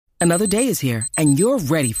Another day is here, and you're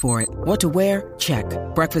ready for it. What to wear? Check.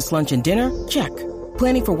 Breakfast, lunch, and dinner? Check.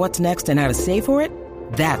 Planning for what's next and how to save for it?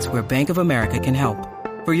 That's where Bank of America can help.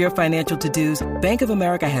 For your financial to-dos, Bank of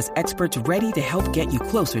America has experts ready to help get you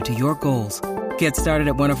closer to your goals. Get started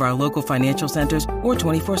at one of our local financial centers or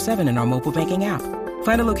 24/7 in our mobile banking app.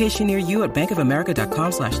 Find a location near you at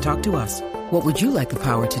bankofamerica.com/talktous. What would you like the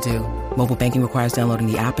power to do? Mobile banking requires downloading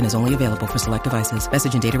the app and is only available for select devices.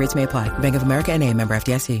 Message and data rates may apply. Bank of America N.A., member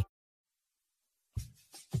FDIC.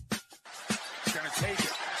 Gonna take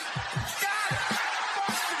it. Got it!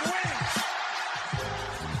 Boston wins!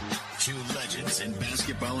 Two legends in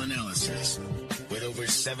basketball analysis with over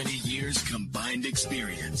 70 years combined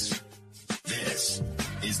experience. This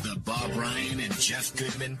is the Bob Ryan and Jeff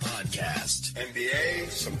Goodman podcast. NBA,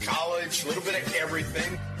 some college, a little bit of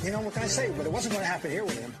everything. You know, what can I say? But it wasn't going to happen here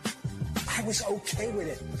with him. I was okay with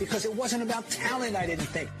it because it wasn't about talent, I didn't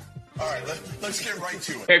think. All right, let's get right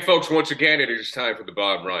to it. Hey, folks, once again, it is time for the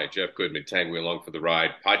Bob Ryan, Jeff Goodman, Tangway Along for the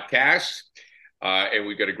Ride podcast. And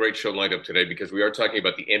we've got a great show lined up today because we are talking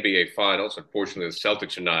about the NBA Finals. Unfortunately, the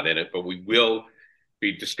Celtics are not in it, but we will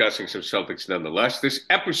be discussing some Celtics nonetheless. This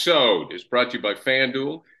episode is brought to you by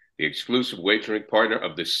FanDuel, the exclusive wagering partner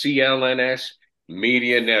of the CLNS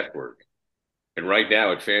Media Network. And right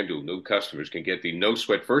now at FanDuel, new customers can get the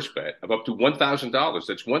no-sweat first bet of up to $1,000.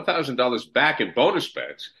 That's $1,000 back in bonus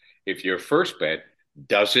bets if your first bet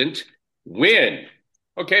doesn't win.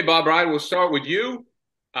 Okay, Bob Ryan, we'll start with you.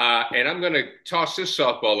 And I'm going to toss this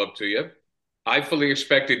softball up to you. I fully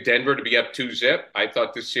expected Denver to be up 2-0. I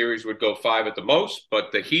thought this series would go 5 at the most,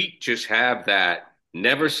 but the Heat just have that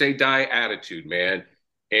never say die attitude, man.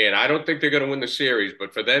 And I don't think they're going to win the series,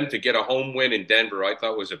 but for them to get a home win in Denver, I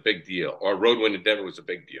thought was a big deal. Or a road win in Denver was a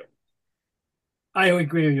big deal. I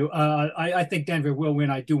agree with you. I think Denver will win.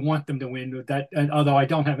 I do want them to win with that. And although I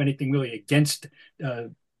don't have anything really against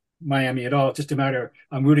Miami at all, it's just a matter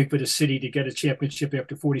I'm rooting for the city to get a championship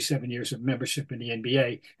after 47 years of membership in the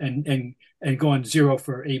NBA and going 0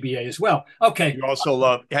 for ABA as well. Okay. You also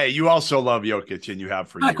love Jokic, and you have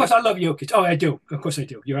for years. Of course, I love Jokic. Oh, I do. Of course, I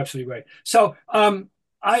do. You're absolutely right. So, the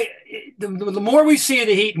more we see of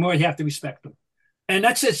the Heat, the more you have to respect them, and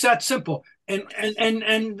that's it's that simple. And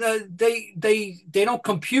they don't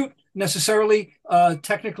compute necessarily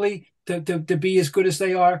technically to be as good as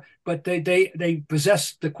they are, but they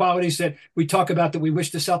possess the qualities that we talk about that we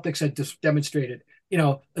wish the Celtics had demonstrated. You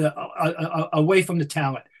know, away from the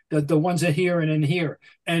talent, the ones that here and in here,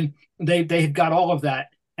 and they have got all of that,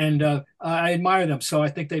 and I admire them. So I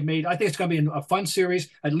think it's going to be a fun series,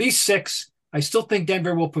 at least 6. I still think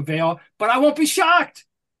Denver will prevail, but I won't be shocked.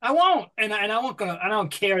 I won't, and I don't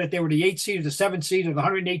care that they were the 8th seed or the 7th seed or the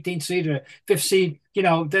 118th seed or 5th seed. You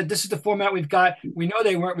know, this is the format we've got. We know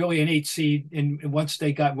they weren't really an 8th seed in once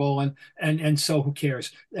they got rolling, and so who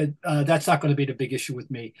cares? That's not going to be the big issue with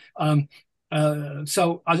me.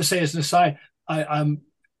 So I'll just say as an aside,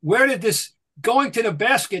 where did this going to the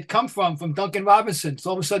basket come from Duncan Robinson? So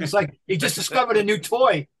all of a sudden it's like he just discovered a new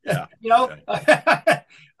toy. Yeah, you know. Okay.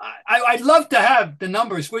 I'd love to have the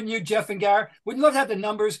numbers, wouldn't you, Jeff and Gar? Wouldn't you love to have the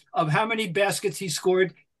numbers of how many baskets he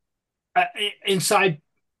scored inside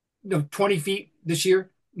 20 feet this year,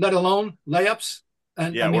 let alone layups?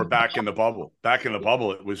 We're back in the bubble. Back in the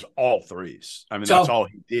bubble, it was all threes. I mean, that's all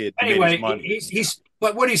he did. Anyway,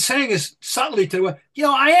 but what he's saying is subtly to,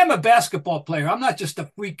 I am a basketball player. I'm not just a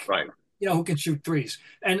freak, right? Who can shoot threes.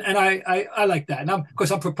 And I like that. And of course,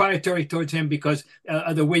 I'm proprietary towards him because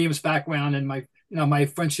of the Williams background and my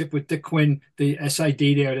friendship with Dick Quinn, the SID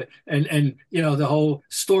there, and the whole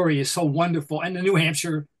story is so wonderful, and the New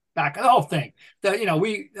Hampshire the whole thing.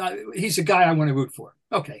 He's a guy I want to root for.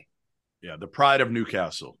 Okay. Yeah, the pride of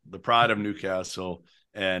Newcastle,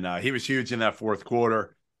 and he was huge in that fourth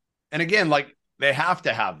quarter. And again, they have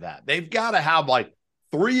to have that. They've got to have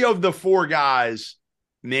 3 of the 4 guys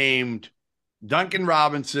named Duncan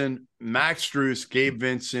Robinson, Max Strus, Gabe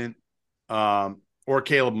Vincent, or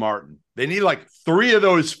Caleb Martin. They need 3 of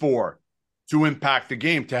those 4 to impact the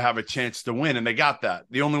game to have a chance to win, and they got that.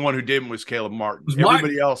 The only one who didn't was Caleb Martin.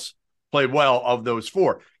 Everybody else played well of those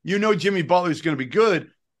 4. Jimmy Butler is going to be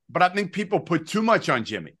good, but I think people put too much on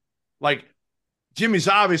Jimmy. Jimmy's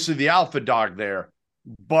obviously the alpha dog there,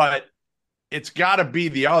 but it's got to be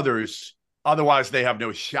the others. Otherwise, they have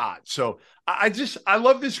no shot. So I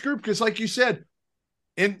love this group because, like you said,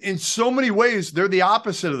 in so many ways, they're the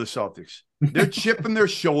opposite of the Celtics. They're chipping their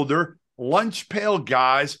shoulder, lunch pail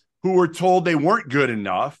guys who were told they weren't good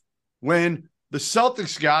enough, when the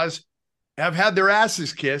Celtics guys have had their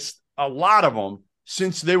asses kissed, a lot of them,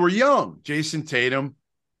 since they were young. Jason Tatum,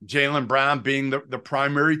 Jaylen Brown being the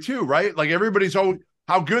primary 2, right? Everybody's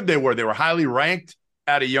how good they were. They were highly ranked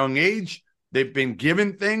at a young age. They've been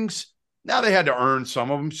given things. Now they had to earn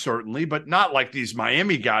some of them, certainly, but not like these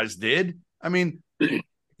Miami guys did. I mean,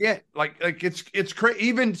 yeah, like it's crazy.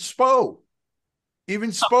 Even Spo,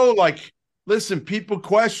 like, listen, people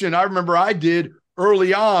question. I remember I did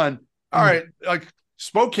early on. All right, like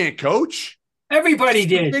Spo can't coach. Everybody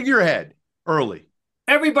did. Figurehead early.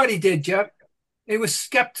 Everybody did, Jeff. It was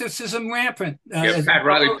skepticism rampant. Pat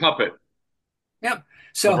Riley puppet. Yep.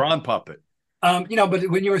 So LeBron puppet. But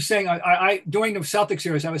when you were saying, I during the Celtics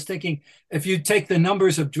series, I was thinking if you take the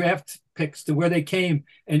numbers of draft picks to where they came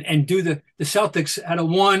and do the Celtics had a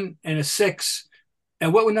 1 and a 6,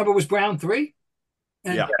 and what number was Brown? 3?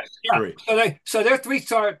 And, yeah. 3. So their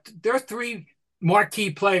three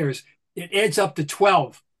marquee players. It adds up to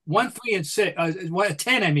 12. 1, 3, and 6.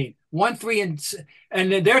 10. I mean 1, 3,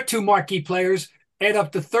 and then their 2 marquee players add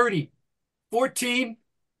up to 30, 14,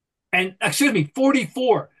 and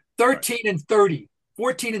 44. 13 and 30,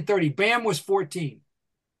 14 and 30. Bam was 14,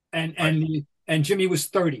 and Jimmy was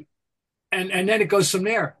 30, and then it goes from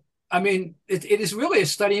there. I mean, it is really a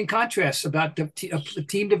study in contrast about the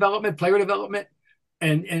team development, player development,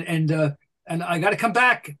 and I got to come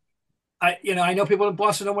back. I know people in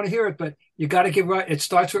Boston don't want to hear it, but you got to give. It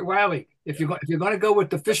starts with Riley. If you're going to go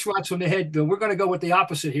with the fish rods from the head, then we're going to go with the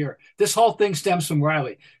opposite here. This whole thing stems from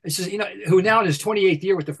Riley. It's just who now in his 28th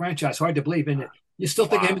year with the franchise. Hard to believe, isn't it? You still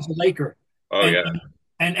think of him as a Laker. Oh, yeah.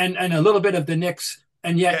 And a little bit of the Knicks.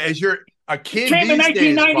 And yet, as you're a kid came in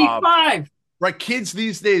 1995. Days, Bob, right? Kids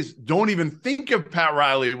these days don't even think of Pat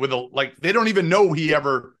Riley with they don't even know he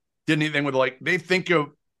ever did anything with they think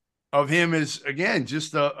of him as, again,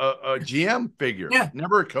 just a GM figure. Yeah.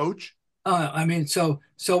 Never a coach. I mean, so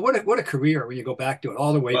what a career when you go back to it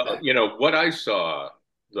all the way back. What I saw,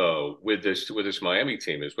 though, with this Miami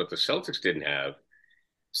team is what the Celtics didn't have.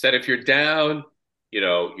 Is that if you're down,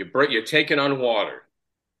 you're taking on water.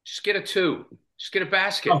 Just get a 2. Just get a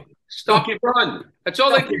basket. Stop and run. That's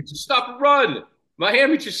all they do. Just stop and run.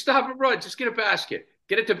 Miami, just stop and run. Just get a basket.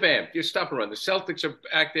 Get it to Bam. Just stop and run. The Celtics are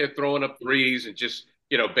back there throwing up threes and just,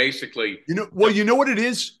 basically. You know what it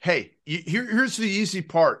is? Hey, here's the easy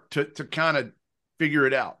part to kind of figure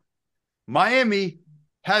it out. Miami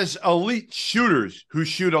has elite shooters who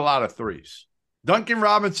shoot a lot of threes. Duncan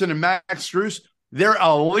Robinson and Max Strus, they're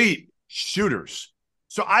elite shooters.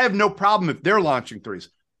 So I have no problem if they're launching threes.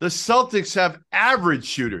 The Celtics have average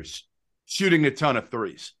shooters shooting a ton of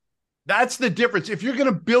threes. That's the difference. If you're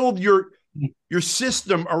going to build your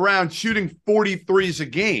system around shooting 40 threes a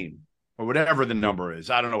game, or whatever the number is,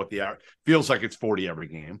 I don't know what the feels like it's 40 every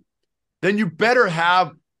game, then you better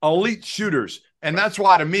have elite shooters. And that's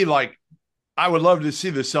why, to me, I would love to see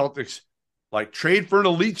the Celtics trade for an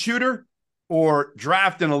elite shooter or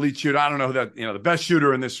draft an elite shooter. I don't know that, the best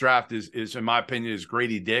shooter in this draft is in my opinion, is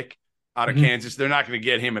Grady Dick out of Kansas. They're not going to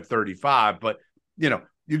get him at 35, but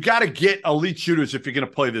you got to get elite shooters if you're going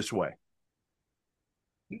to play this way.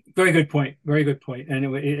 Very good point. Very good point.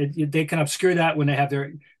 And they can obscure that when they have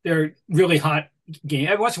their really hot game.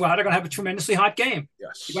 Every once in a while, they're going to have a tremendously hot game.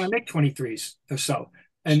 Yes. They're going to make 23s or so.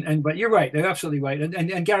 But you're right. They're absolutely right.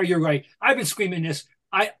 And Gary, you're right. I've been screaming this.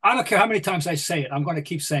 I don't care how many times I say it. I'm going to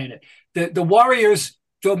keep saying it. The Warriors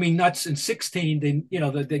drove me nuts in 16.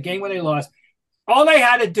 The game when they lost. All they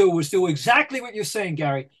had to do was do exactly what you're saying,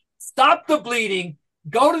 Gary. Stop the bleeding.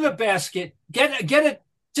 Go to the basket. Get it.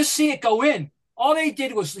 Just see it go in. All they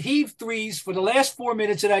did was heave threes for the last 4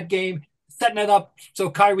 minutes of that game, setting it up so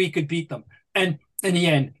Kyrie could beat them. And in the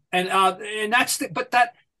end, and that's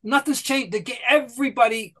nothing's changed.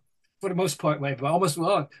 Everybody, for the most part,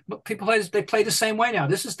 people play the same way now.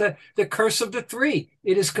 This is the curse of the 3.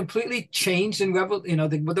 It is completely changed and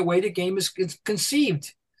the way the game is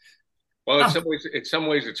conceived. Well, in some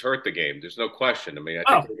ways, it's hurt the game. There's no question. I mean,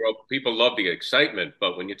 I think people love the excitement,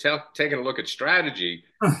 but when you're taking a look at strategy,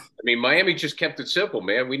 I mean, Miami just kept it simple,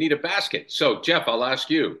 man. We need a basket. So, Jeff, I'll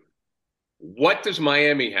ask you, what does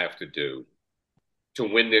Miami have to do to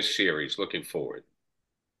win this series looking forward?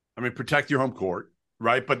 I mean, protect your home court,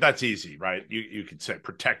 right? But that's easy, right? You could say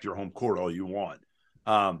protect your home court all you want.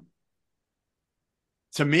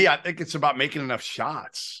 To me, I think it's about making enough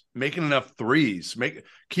shots, making enough threes,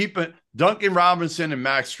 keep it. Duncan Robinson and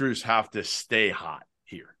Max Strus have to stay hot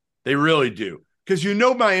here. They really do. Because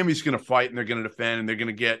Miami's going to fight and they're going to defend and they're going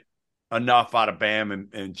to get enough out of Bam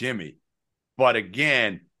and Jimmy. But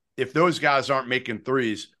again, if those guys aren't making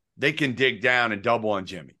threes, they can dig down and double on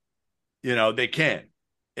Jimmy. They can.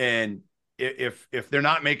 And if they're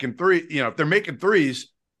not making if they're making threes,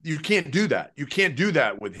 you can't do that. You can't do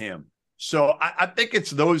that with him. So I think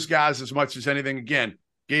it's those guys as much as anything. Again,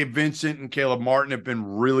 Gabe Vincent and Caleb Martin have been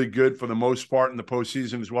really good for the most part in the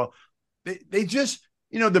postseason as well. They just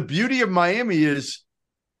the beauty of Miami is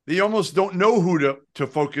they almost don't know who to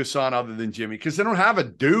focus on other than Jimmy because they don't have a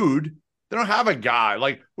dude. They don't have a guy.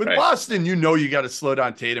 Like with Boston, you got to slow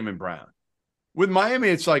down Tatum and Brown. With Miami,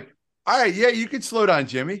 it's like, all right, yeah, you can slow down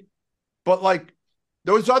Jimmy. But like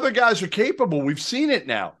those other guys are capable. We've seen it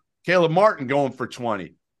now. Caleb Martin going for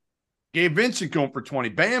 20. Gabe Vincent going for 20.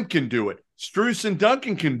 Bam can do it. Strus and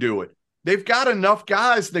Duncan can do it. They've got enough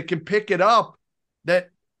guys that can pick it up that,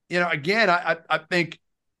 again, I think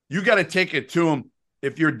you got to take it to them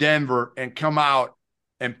if you're Denver and come out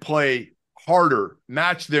and play harder,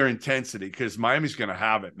 match their intensity because Miami's going to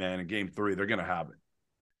have it, man, in Game 3. They're going to have it.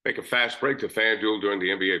 Make a fast break to FanDuel during the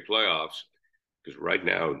NBA playoffs because right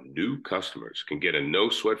now new customers can get a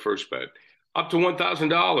no-sweat first bet up to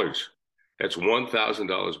 $1,000. That's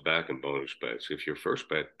 $1,000 back in bonus bets. If your first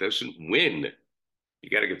bet doesn't win, you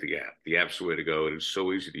got to get the app. The app's the way to go. It is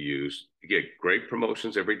so easy to use. You get great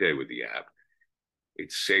promotions every day with the app.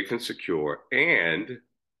 It's safe and secure, and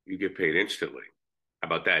you get paid instantly. How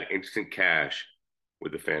about that? Instant cash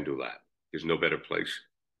with the FanDuel app. There's no better place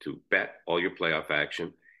to bet all your playoff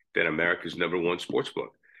action than America's #1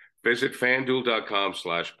 sportsbook. Visit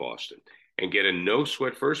FanDuel.com/Boston and get a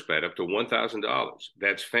no-sweat first bet up to $1,000.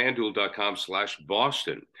 That's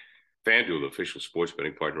FanDuel.com/Boston. FanDuel, official sports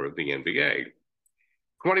betting partner of the NBA.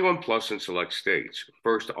 21 plus in select states.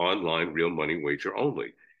 First online real money wager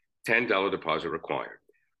only. $10 deposit required.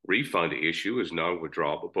 Refund issue is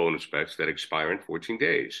non-withdrawable bonus bets that expire in 14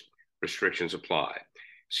 days. Restrictions apply.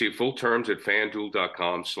 See full terms at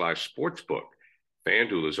FanDuel.com/sportsbook.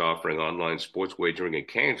 FanDuel is offering online sports wagering in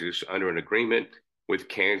Kansas under an agreement with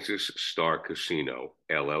Kansas Star Casino,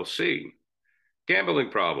 LLC.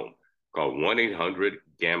 Gambling problem? Call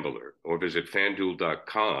 1-800-GAMBLER or visit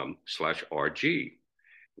FanDuel.com/RG.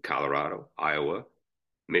 Colorado, Iowa,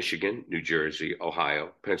 Michigan, New Jersey,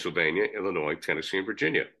 Ohio, Pennsylvania, Illinois, Tennessee, and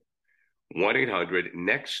Virginia.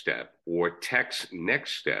 1-800-NEXT-STEP or text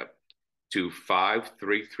NEXT STEP to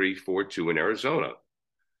 53342 in Arizona.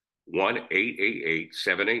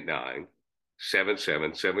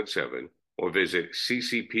 1-888-789-7777 or visit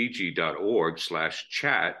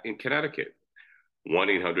ccpg.org/chat in Connecticut.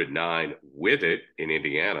 1-800-9-WITH-IT in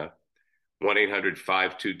Indiana.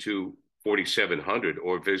 1-800-522-4700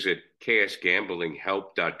 or visit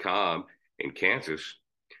ksgamblinghelp.com in Kansas.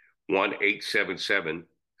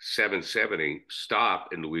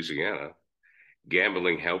 1-877-770-STOP in Louisiana.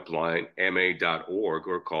 gamblinghelplinema.org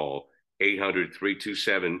or call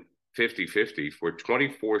 800-327-5050 for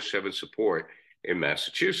 24/7 support in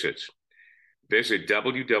Massachusetts. Visit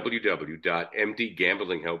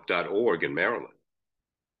www.mdgamblinghelp.org in Maryland.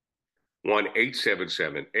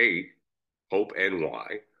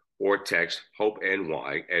 1-877-8-HOPE-NY or text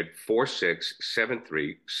HOPE-NY at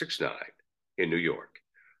 467369 in New York.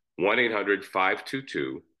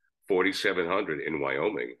 1-800-522-4700 in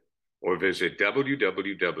Wyoming or visit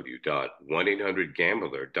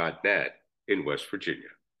www.1800gambler.net in West Virginia.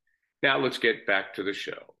 Now let's get back to the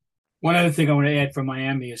show. One other thing I want to add from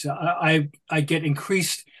Miami is I get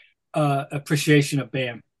increased appreciation of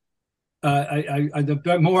Bam.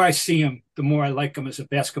 The more I see him, the more I like him as a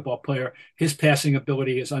basketball player. His passing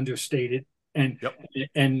ability is understated, and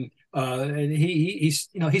he's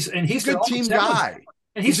a good team guy.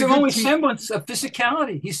 And he's the only semblance of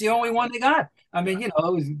physicality. He's the only one they got. I mean,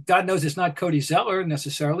 God knows it's not Cody Zeller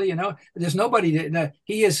necessarily. There's nobody that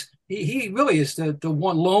he really is the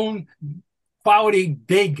one lone quality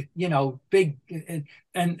big, big,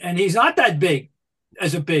 and he's not that big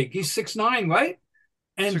as a big. He's 6'9", right?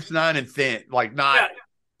 And 6'9" and thin, like not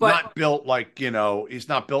built like, he's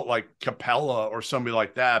not built like Capella or somebody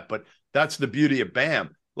like that. But that's the beauty of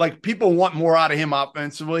Bam. Like people want more out of him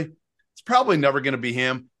offensively. It's probably never going to be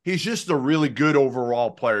him. He's just a really good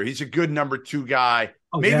overall player. He's a good number 2 guy,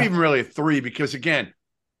 even really a 3, because again,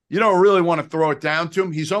 you don't really want to throw it down to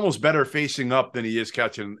him. He's almost better facing up than he is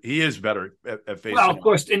catching. He is better at facing up. Well, of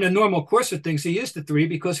course, in the normal course of things, he is the 3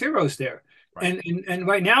 because Hero's there. Right. And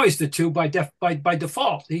right now he's the 2 by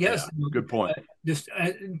default. He has good point.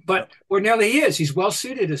 But ordinarily he is. He's well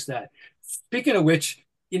suited as that. Speaking of which,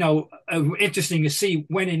 interesting to see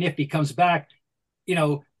when and if he comes back,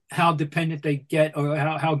 how dependent they get or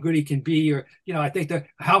how good he can be, or, I think that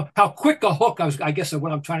how quick a hook, I guess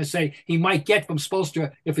what I'm trying to say, he might get from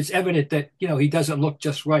Spoelstra if it's evident that, he doesn't look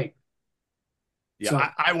just right. Yeah, so,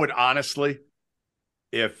 I would honestly,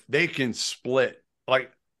 if they can split,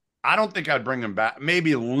 like, I don't think I'd bring him back.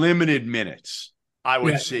 Maybe limited minutes, I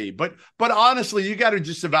would see. But honestly, you got to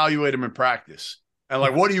just evaluate him in practice. And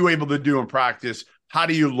like, what are you able to do in practice? How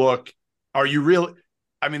do you look? Are you really?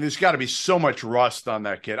 I mean, there's got to be so much rust on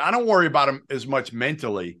that kid. I don't worry about him as much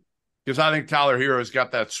mentally because I think Tyler Hero's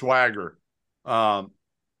got that swagger.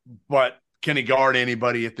 But can he guard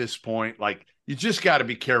anybody at this point? Like, you just got to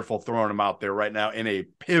be careful throwing him out there right now in a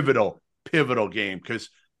pivotal game. Because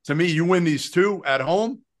to me, you win these two at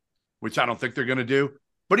home, which I don't think they're going to do.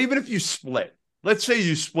 But even if you split, let's say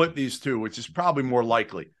you split these two, which is probably more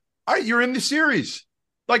likely. All right, you're in the series.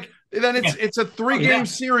 Like, then it's a 3-game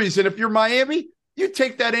series. And if you're Miami, you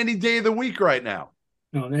take that any day of the week right now.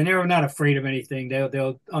 No, and they're not afraid of anything.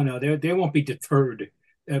 They won't be deterred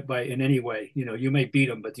by in any way. You may beat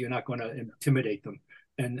them, but you're not going to intimidate them.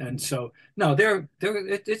 And so no,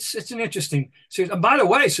 it's an interesting series. And by the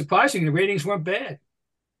way, surprisingly, the ratings weren't bad.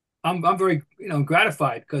 I'm very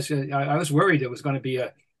gratified because I was worried it was going to be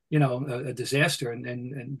a disaster,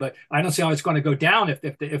 but I don't see how it's going to go down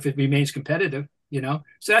if it remains competitive. So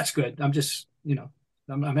that's good. I'm just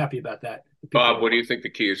I'm happy about that. Bob, what do you think the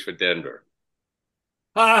key is for Denver?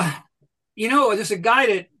 There's a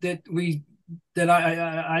guy that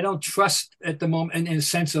I don't trust at the moment in a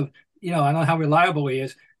sense of I don't know how reliable he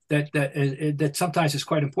is. That sometimes is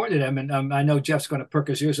quite important to them, and I know Jeff's going to perk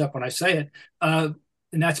his ears up when I say it.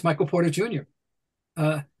 And that's Michael Porter Jr.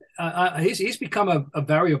 He's become a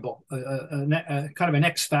variable, a kind of an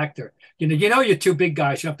X factor. You're two big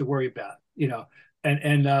guys you don't have to worry about.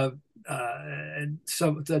 And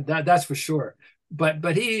so that's for sure.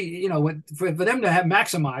 But he, for them to have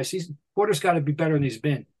maximized, Porter's got to be better than he's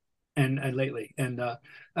been, and lately, and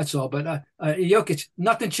that's all. But Jokic,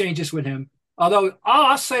 nothing changes with him. Although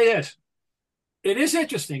I'll say this, it is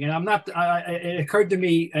interesting, and it occurred to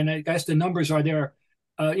me, and I guess the numbers are there.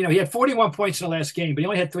 He had 41 points in the last game, but he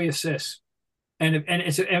only had 3 assists. And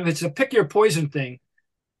it's a pick your poison thing,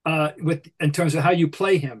 in terms of how you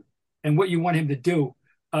play him and what you want him to do.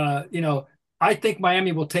 I think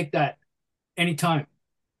Miami will take that anytime.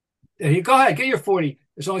 Go ahead, get your 40,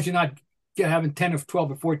 as long as you're not having 10 or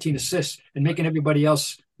 12 or 14 assists and making everybody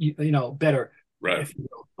else, better. Right.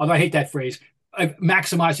 Although I hate that phrase,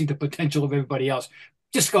 maximizing the potential of everybody else.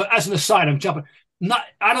 Just go as an aside, I'm jumping.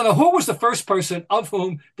 I don't know who was the first person of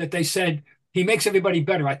whom that they said he makes everybody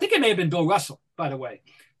better. I think it may have been Bill Russell, by the way.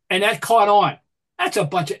 And that caught on. That's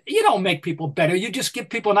you don't make people better. You just give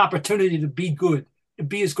people an opportunity to be good, to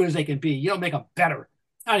be as good as they can be. You don't make them better.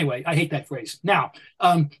 Anyway, I hate that phrase. Now,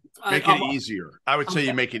 make it easier. I would say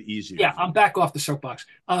you make it easier. Yeah, I'm back off the soapbox.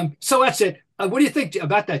 So that's it. What do you think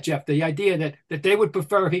about that, Jeff? The idea that they would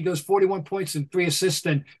prefer if he goes 41 points and 3 assists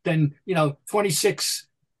than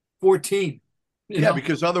 26-14.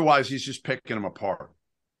 Because otherwise he's just picking them apart.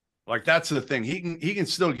 Like, that's the thing. He can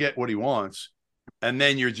still get what he wants, and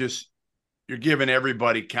then you're giving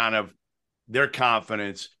everybody kind of their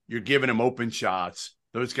confidence. You're giving them open shots.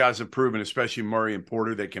 Those guys have proven, especially Murray and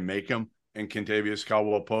Porter, they can make them, and Kentavious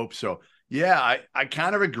Caldwell-Pope. So yeah, I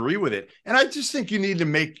kind of agree with it, and I just think you need to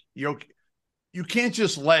make you can't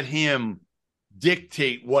just let him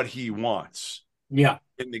dictate what he wants. Yeah,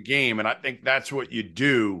 in the game, and I think that's what you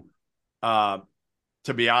do.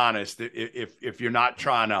 To be honest, if you're not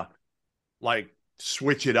trying to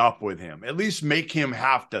switch it up with him, at least make him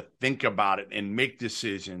have to think about it and make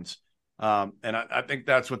decisions. And I think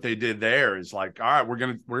that's what they did there is all right, we're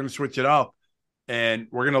gonna switch it up, and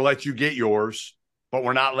we're gonna let you get yours, but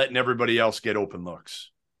we're not letting everybody else get open looks.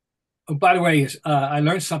 Oh, by the way, I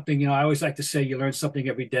learned something. I always like to say you learn something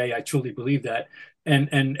every day. I truly believe that,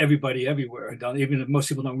 and everybody everywhere, even if most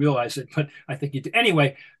people don't realize it, but I think you do.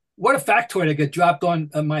 Anyway, what a factoid that got dropped on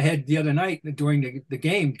my head the other night during the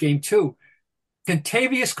game 2.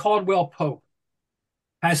 Kentavious Caldwell-Pope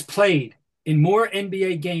has played in more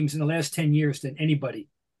NBA games in the last 10 years than anybody,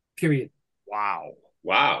 period. Wow.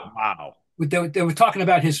 They were talking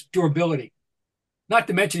about his durability. Not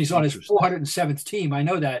to mention he's on his 407th team. I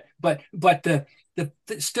know that, but the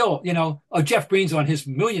still, Jeff Green's on his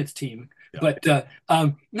millionth team. Yeah. But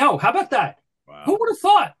no, how about that? Wow. Who would have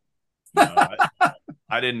thought? No,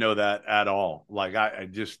 I didn't know that at all. I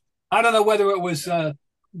don't know whether it was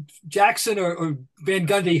Jackson or Van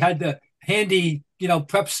Gundy had the handy,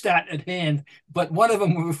 prep stat at hand, but one of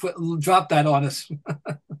them dropped that on us.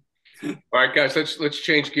 All right, guys, let's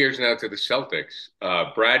change gears now to the Celtics.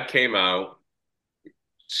 Brad came out,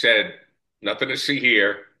 said nothing to see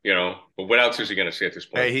here, but what else is he going to say at this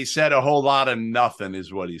point? Hey, he said a whole lot of nothing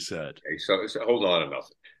is what he said. Okay, so a whole lot of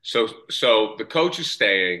nothing. So the coach is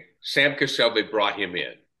staying. Sam Cassell, they brought him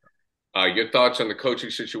in. Your thoughts on the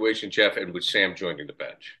coaching situation, Jeff, and with Sam joining the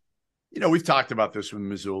bench? We've talked about this with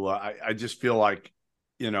Missoula. I just feel like,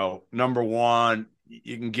 number one,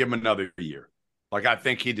 you can give him another year. I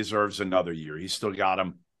think he deserves another year. He's still got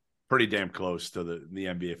him pretty damn close to the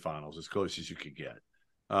NBA Finals, as close as you could get.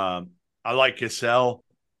 I like Cassell.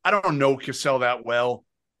 I don't know Cassell that well.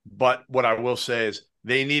 But what I will say is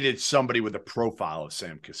they needed somebody with a profile of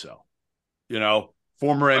Sam Cassell.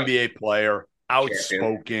 Former NBA player,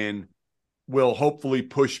 outspoken, will hopefully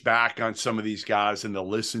push back on some of these guys and they'll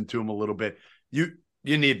listen to him a little bit. You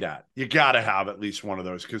need that. You got to have at least one of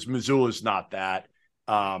those because Missoula's not that.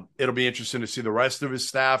 It'll be interesting to see the rest of his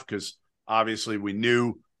staff because obviously we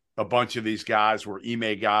knew a bunch of these guys were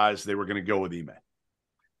Ime guys. They were going to go with Ime.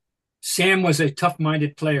 Sam was a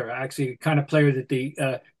tough-minded player, actually, kind of player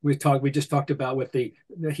that we just talked about with the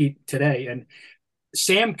Heat today. And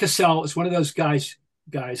Sam Cassell is one of those guys,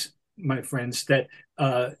 my friends, that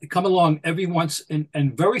come along every once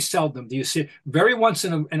and very seldom do you see, very once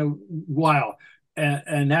in a while,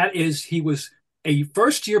 and that is he was a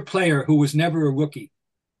first-year player who was never a rookie,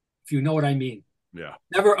 if you know what I mean. Yeah,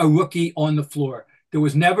 never a rookie on the floor. There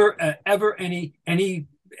was never ever anything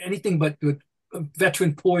but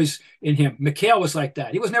veteran poise in him. Mikhail was like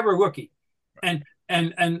that. He was never a rookie, and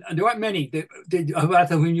there aren't many about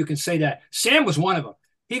whom you can say that. Sam was one of them.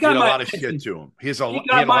 He got a my lot of attention. shit to him. He had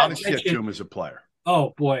a lot of shit to him as a player.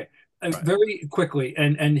 Oh boy, Right. very quickly,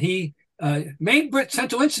 and he Maine Brit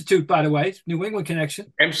Central Institute, by the way, New England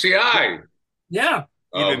connection. MCI. Yeah,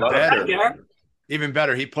 Even better. Yeah. Even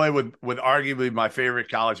better. He played with arguably my favorite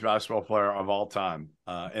college basketball player of all time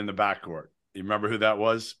in the backcourt. You remember who that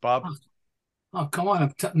was, Bob? Oh, come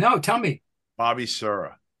on. No, tell me. Bobby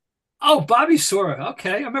Sura. Oh, Bobby Sura.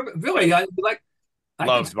 Okay. I remember. Really,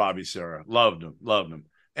 Loved Bobby Sura. Loved him.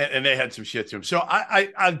 And they had some shit to him. So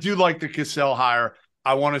I do like the Cassell hire.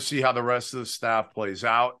 I want to see how the rest of the staff plays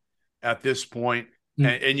out at this point.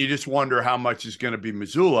 And you just wonder how much is going to be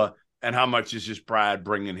Missoula and how much is just Brad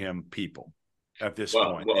bringing him people at this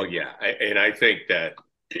point. Well, yeah. And I think that,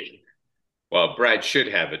 Brad should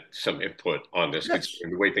have some input on this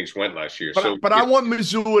the way things went last year. But I want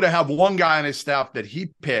Missoula to have one guy on his staff that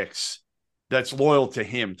he picks that's loyal to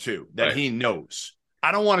him too, that he knows.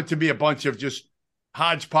 I don't want it to be a bunch of just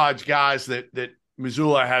hodgepodge guys that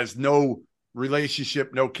Missoula has no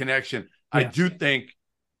relationship, no connection. Yeah. I do think,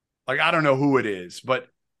 I don't know who it is, but,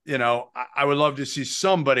 I would love to see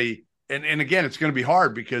somebody. And again, it's going to be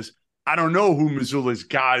hard because I don't know who Missoula's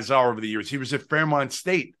guys are over the years. He was at Fairmont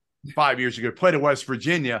State 5 years ago, played at West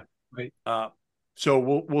Virginia. Right. So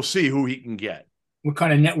we'll see who he can get. What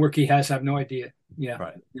kind of network he has, I have no idea. Yeah.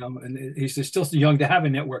 Right. And he's still young to have a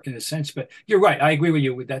network in a sense, but you're right. I agree with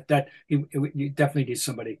you with that you definitely need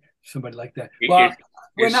somebody like that. Well,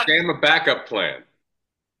 is Sam a backup plan?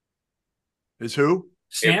 Is who?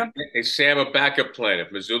 Sam? Is Sam a backup plan?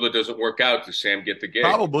 If Missoula doesn't work out, does Sam get the gig?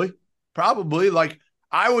 Probably. Like,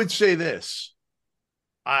 I would say this.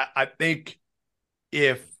 I think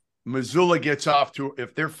if Missoula gets off to,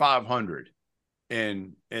 if they're 500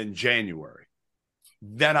 in January,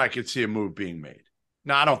 then I could see a move being made.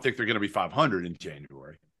 Now, I don't think they're going to be 500 in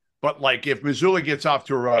January, but if Missoula gets off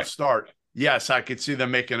to a rough start, yes, I could see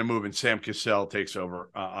them making a move and Sam Cassell takes over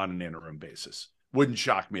on an interim basis. Wouldn't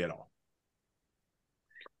shock me at all.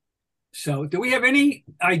 So do we have any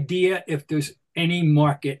idea if there's any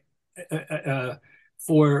market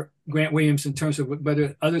for Grant Williams in terms of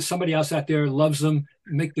whether somebody else out there loves him,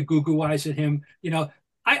 make the goo eyes at him?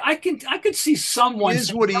 I could see someone. He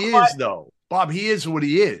is what he is, though. Bob, he is what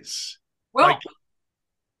he is. Well,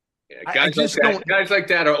 guys like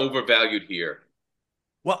that are overvalued here.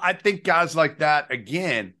 Well, I think guys like that,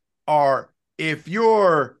 again, are, if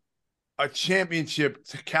you're a championship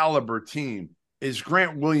caliber team, is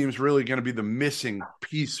Grant Williams really going to be the missing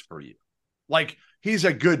piece for you? He's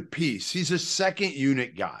a good piece. He's a second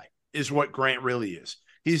unit guy, is what Grant really is.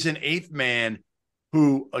 He's an eighth man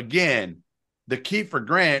who, again, the key for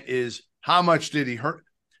Grant is how much did he hurt?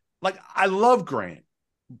 I love Grant,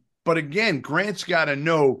 but again, Grant's got to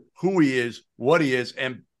know who he is, what he is,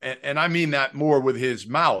 and I mean that more with his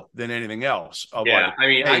mouth than anything else.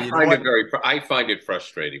 I find it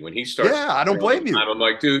frustrating when he starts. Yeah, I don't blame you. I'm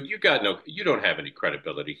like, dude, you don't have any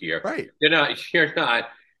credibility here. Right. You're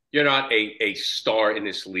not a star in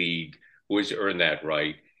this league who has earned that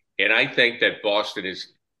right. And I think that Boston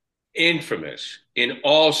is infamous in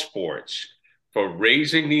all sports for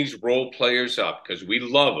raising these role players up because we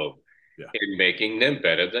love them and making them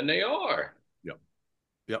better than they are.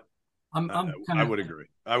 Yep. I would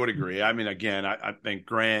agree. I mean, again, I think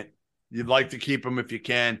Grant, you'd like to keep him if you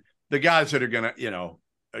can. The guys that are going to,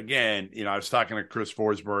 I was talking to Chris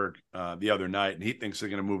Forsberg the other night, and he thinks they're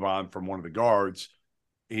going to move on from one of the guards.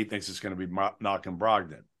 He thinks it's going to be Malcolm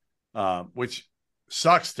Brogdon, which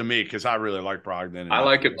sucks to me because I really like Brogdon. I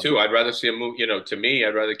like him too. I'd rather see him move. To me,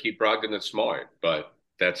 I'd rather keep Brogdon than Smart, but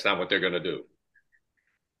that's not what they're going to do.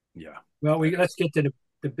 Yeah. Well, let's get to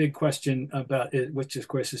the big question about it, which of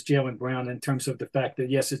course is Jaylen Brown, in terms of the fact that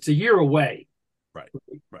yes, it's a year away. Right.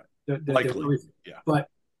 Right. Likely. Yeah. But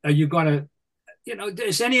are you going to,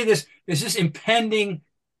 is this impending,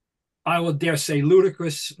 I will dare say,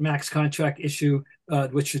 ludicrous max contract issue,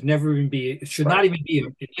 which should never even be, it should not even be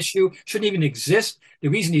an issue, shouldn't even exist. The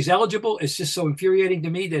reason he's eligible is just so infuriating to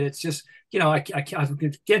me that it's just, I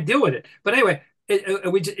can't deal with it. But anyway,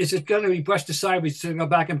 is it going to be brushed aside? We should go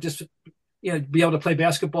back and just, be able to play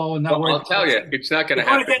basketball and not worry. I'll tell you, it's not going to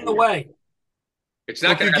happen. It's going to get in the way. It's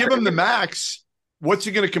not going to give him the max. What's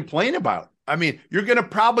he going to complain about? I mean, you're going to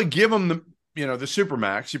probably give him the super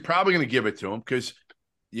max. You're probably going to give it to him because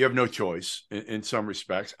you have no choice in some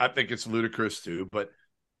respects. I think it's ludicrous too,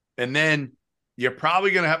 and then you're probably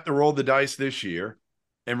going to have to roll the dice this year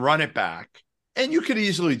and run it back. And you could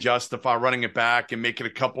easily justify running it back and making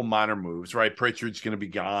a couple minor moves, right? Pritchard's going to be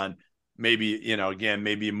gone. Maybe,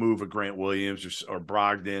 maybe a move of Grant Williams or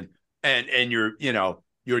Brogdon, and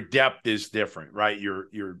your depth is different, right?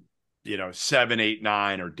 Your 7, 8,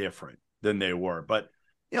 9 are different than they were. But,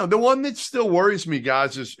 the one that still worries me,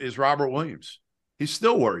 guys, is Robert Williams. He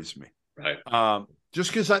still worries me. Right.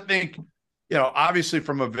 Just because I think, obviously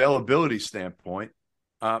from availability standpoint,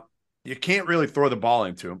 you can't really throw the ball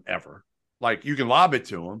into him ever. Like, you can lob it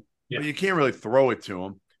to him, but you can't really throw it to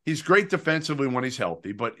him. He's great defensively when he's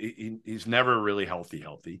healthy, but he's never really healthy.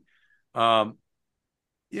 You're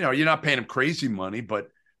not paying him crazy money, but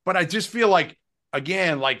I just feel like,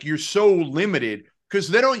 again, like you're so limited because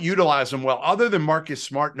they don't utilize him well. Other than Marcus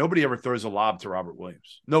Smart, nobody ever throws a lob to Robert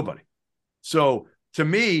Williams. Nobody. So to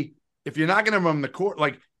me, if you're not going to run him the court,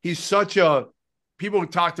 like he's such a – people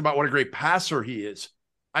talked about what a great passer he is.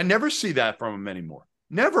 I never see that from him anymore.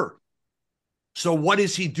 Never. So what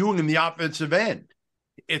is he doing in the offensive end?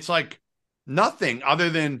 It's like nothing other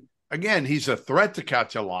than, again, he's a threat to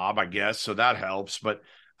catch a lob, I guess, so that helps. But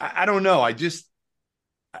I don't know.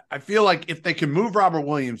 I feel like if they can move Robert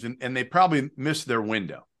Williams, and they probably missed their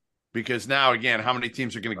window because now, again, how many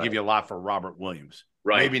teams are going to give you a lot for Robert Williams?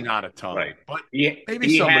 Right. Maybe not a ton, but maybe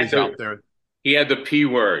he somebody's out there. He had the P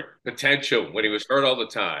word, potential, when he was hurt all the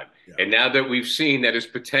time. Yeah. And now that we've seen that his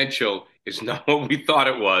potential is not what we thought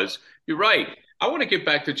it was, you're right. I want to get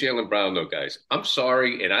back to Jaylen Brown, though, guys. I'm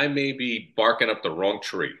sorry, and I may be barking up the wrong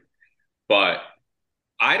tree, but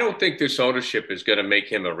I don't think this ownership is going to make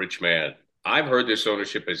him a rich man. I've heard this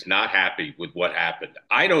ownership is not happy with what happened.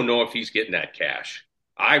 I don't know if he's getting that cash.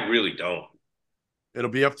 I really don't. It'll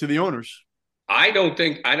be up to the owners. I don't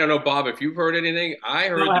know, Bob, if you've heard anything. I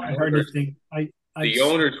haven't heard anything. The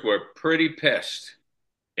owners were pretty pissed,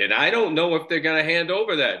 and I don't know if they're going to hand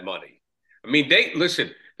over that money. I mean, listen.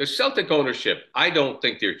 The Celtic ownership, I don't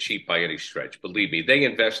think they're cheap by any stretch. Believe me, they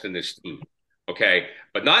invest in this team, okay?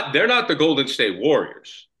 But they're not the Golden State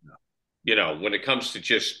Warriors, no. When it comes to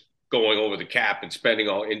just going over the cap and spending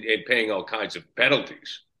and paying all kinds of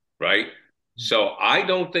penalties, right? So I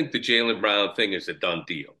don't think the Jaylen Brown thing is a done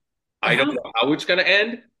deal. I don't know how it's going to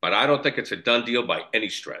end, but I don't think it's a done deal by any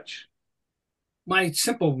stretch. My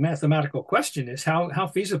simple mathematical question is how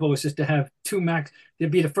feasible is it to have two max, to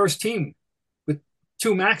be the first team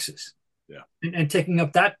two maxes, and taking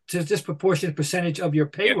up that disproportionate percentage of your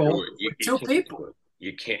payroll with two people.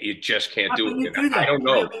 You just can't do it. I don't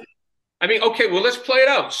know. I mean, okay, well, let's play it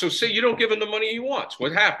out. So say you don't give him the money he wants.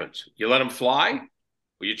 What happens? You let him fly?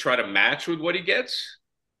 Or you try to match with what he gets?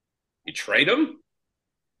 You trade him?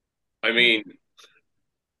 I mean,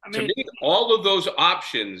 to me, all of those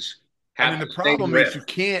options have the problem is you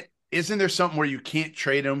can't, isn't there something where you can't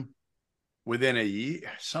trade him within a year,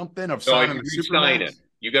 something of signing the Superman?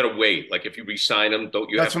 You got to wait. Like if you re-sign him, don't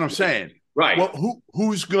you? That's what I'm saying. Right. Well,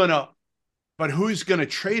 who's gonna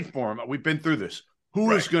trade for him? We've been through this.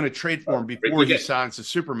 Who is going to trade for him before he signs the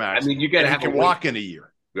Supermax? I mean, you got to have walk in a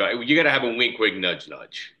year. Right. You got to have a wink, wink, nudge,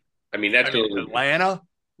 nudge. I mean, that's Atlanta.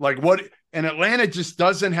 Like what? And Atlanta just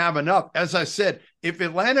doesn't have enough. As I said, if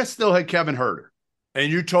Atlanta still had Kevin Huerter, and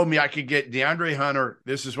you told me I could get DeAndre Hunter,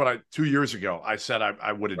 this is what 2 years ago I said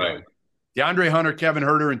I would have done. DeAndre Hunter, Kevin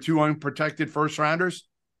Huerter, and 2 unprotected first rounders.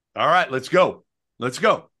 All right, let's go. Let's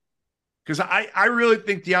go. Because I really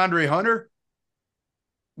think DeAndre Hunter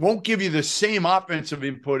won't give you the same offensive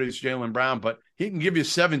input as Jaylen Brown, but he can give you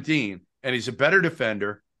 17, and he's a better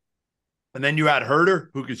defender. And then you add Huerter,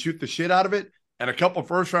 who could shoot the shit out of it, and a couple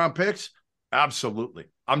first-round picks. Absolutely.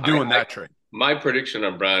 I'm doing that trade. My prediction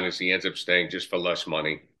on Brown is he ends up staying just for less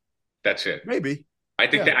money. That's it. Maybe. I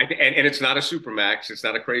think that, and it's not a super max. It's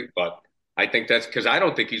not a crate, but I think that's because I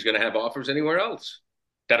don't think he's going to have offers anywhere else.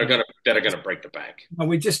 that are gonna break the bank. But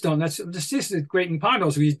we just don't. That's just the great in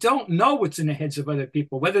Pondos. We don't know what's in the heads of other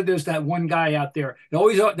people. Whether there's that one guy out there. They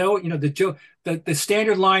always, the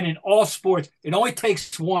standard line in all sports. It only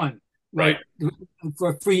takes one, right,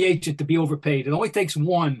 for a free agent to be overpaid. It only takes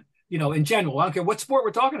one, in general. I don't care what sport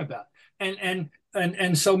we're talking about. And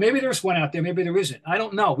so maybe there's one out there. Maybe there isn't. I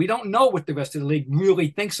don't know. We don't know what the rest of the league really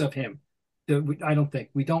thinks of him. I don't think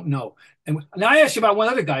we don't know. And now I asked you about one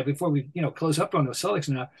other guy before we, close up on the Celtics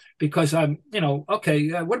now, because okay,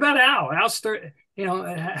 what about Al? Al's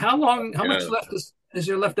how much left is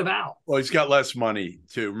there left of Al? Well, he's got less money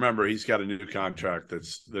too. Remember, he's got a new contract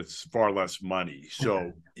that's far less money,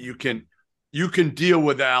 so you can deal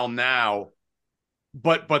with Al now.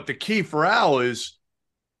 But the key for Al is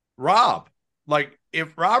Rob. Like,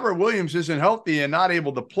 if Robert Williams isn't healthy and not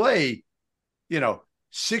able to play,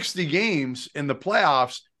 60 games in the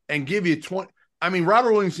playoffs and give you 20. I mean,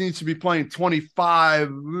 Robert Williams needs to be playing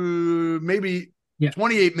 25, maybe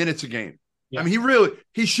 28 minutes a game. Yeah. I mean,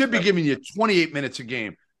 he should be giving you 28 minutes a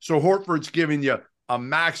game. So Horford's giving you a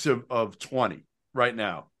max of 20 right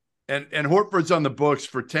now. And Horford's on the books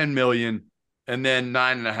for 10 million and then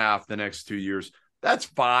 9.5 the next 2 years. That's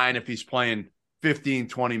fine if he's playing 15,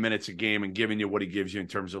 20 minutes a game and giving you what he gives you in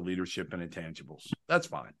terms of leadership and intangibles. That's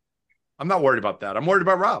fine. I'm not worried about that. I'm worried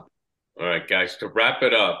about Rob. All right, guys, to wrap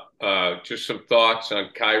it up, just some thoughts on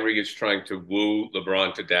Kyrie is trying to woo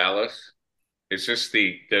LeBron to Dallas. Is this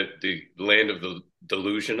the land of the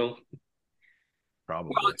delusional?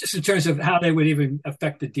 Probably. Well, just in terms of how they would even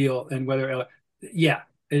affect the deal and whether, it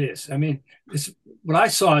is. I mean, what I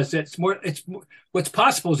saw is that it's what's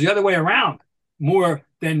possible is the other way around more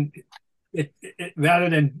than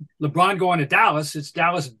rather than LeBron going to Dallas, it's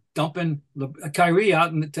Dallas dumping Kyrie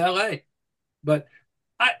out to LA. But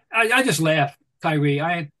I just laugh, Kyrie.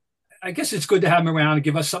 I guess it's good to have him around and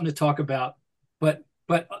give us something to talk about. But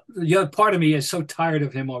the other part of me is so tired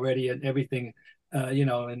of him already and everything,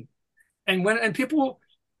 and people,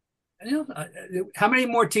 how many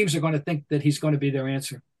more teams are going to think that he's going to be their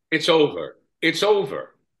answer? It's over. It's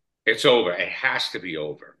over. It's over. It has to be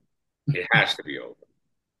over. It has to be over.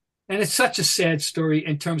 And it's such a sad story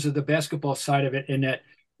in terms of the basketball side of it, in that,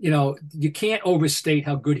 you can't overstate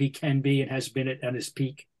how good he can be and has been at his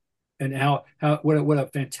peak, and what a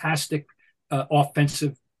fantastic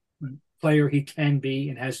offensive player he can be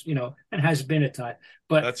and has been at times.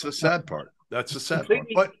 But that's the sad part. That's the sad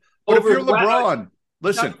part. But if you're LeBron,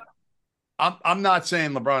 listen, I'm not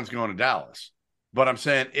saying LeBron's going to Dallas, but I'm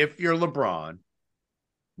saying if you're LeBron,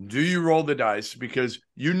 do you roll the dice because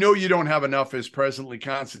you don't have enough as presently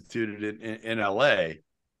constituted in LA?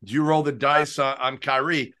 Do you roll the dice on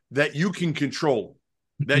Kyrie that you can control,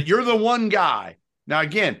 that you're the one guy? Now,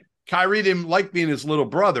 again, Kyrie didn't like being his little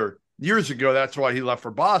brother years ago. That's why he left for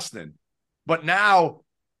Boston. But now,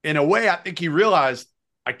 in a way, I think he realized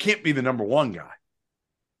I can't be the number one guy.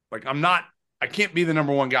 Like, I can't be the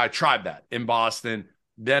number one guy. I tried that in Boston.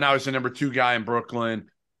 Then I was the number two guy in Brooklyn.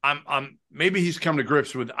 Maybe he's come to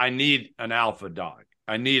grips with, I need an alpha dog.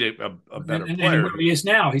 I need a better player. And he is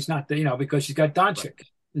now. He's not, because he's got Doncic. Right.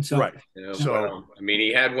 And so, right. So, I mean,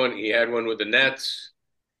 he had one with the Nets.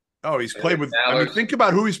 Oh, he's played with. I mean, think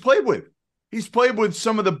about who he's played with. He's played with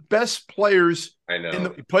some of the best players. I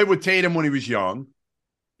know. He played with Tatum when he was young.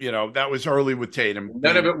 That was early with Tatum.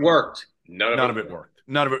 None of it worked. None of it worked.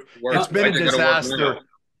 It's been a disaster.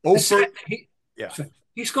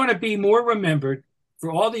 He's going to be more remembered for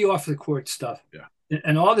all the off the court stuff. Yeah.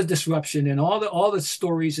 And all the disruption and all the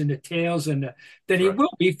stories and the tales than he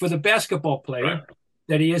will be for the basketball player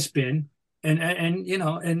that he has been. And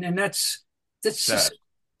that's just,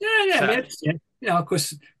 of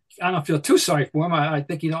course, I don't feel too sorry for him. I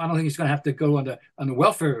think, I don't think he's going to have to go on the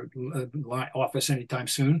welfare office anytime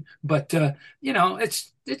soon. But, but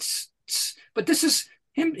this is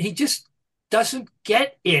him. He just doesn't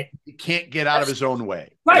get it. He can't get out of his own way.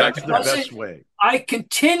 Right. That's the best way. I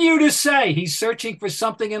continue to say he's searching for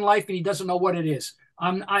something in life and he doesn't know what it is.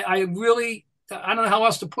 I don't know how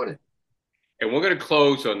else to put it. And we're going to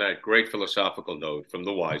close on that great philosophical note from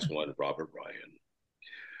the wise one, Robert Ryan.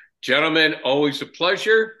 Gentlemen, always a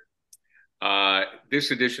pleasure.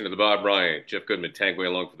 This edition of the Bob Ryan, Jeff Goodman, Tangway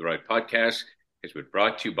Along for the Ride podcast has been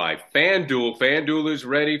brought to you by FanDuel. FanDuel is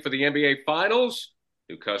ready for the NBA Finals.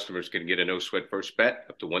 New customers can get a no-sweat first bet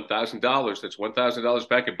up to $1,000. That's $1,000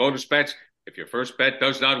 back in bonus bets if your first bet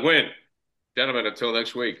does not win. Gentlemen, until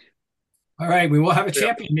next week. All right, we will have a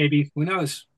champion maybe. Who knows?